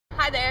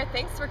there,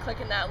 thanks for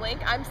clicking that link.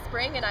 I'm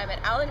Spring and I'm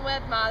at Alan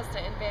Webb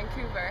Mazda in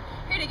Vancouver,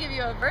 here to give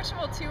you a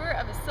virtual tour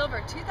of a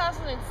silver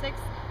 2006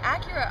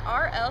 Acura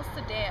RL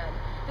sedan.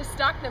 The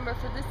stock number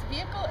for this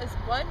vehicle is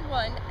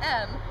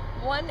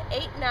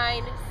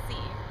 11M189C.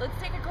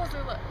 Let's take a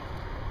closer look.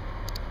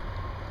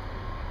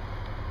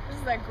 This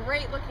is a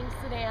great looking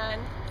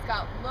sedan. It's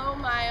got low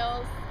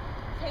miles,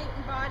 paint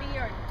and body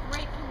are in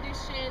great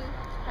condition,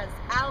 has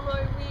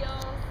alloy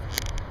wheels,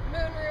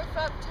 moonroof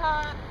up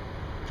top.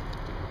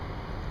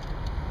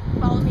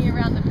 Follow me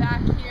around the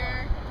back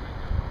here.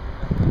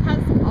 Has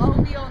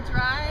all-wheel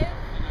drive.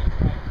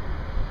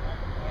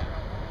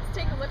 Let's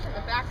take a look at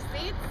the back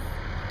seats.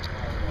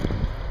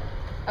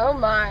 Oh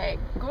my,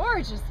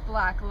 gorgeous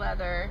black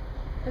leather.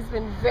 Has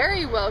been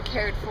very well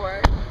cared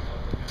for.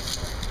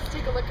 Let's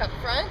take a look up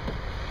front.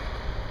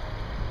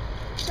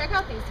 Check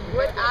out these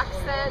wood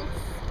accents.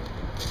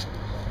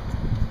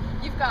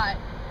 You've got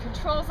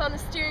controls on the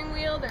steering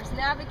wheel. There's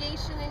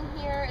navigation in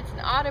here. It's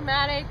an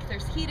automatic.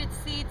 There's heated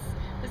seats.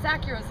 This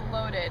Acura is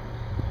loaded.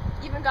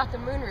 Even got the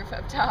moonroof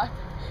up top.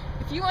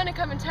 If you want to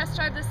come and test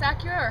drive this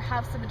Acura or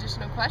have some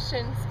additional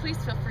questions, please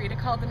feel free to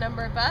call the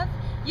number above.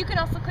 You can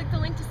also click the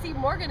link to see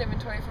more good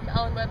inventory from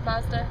Alan Webb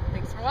Mazda.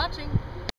 Thanks for watching.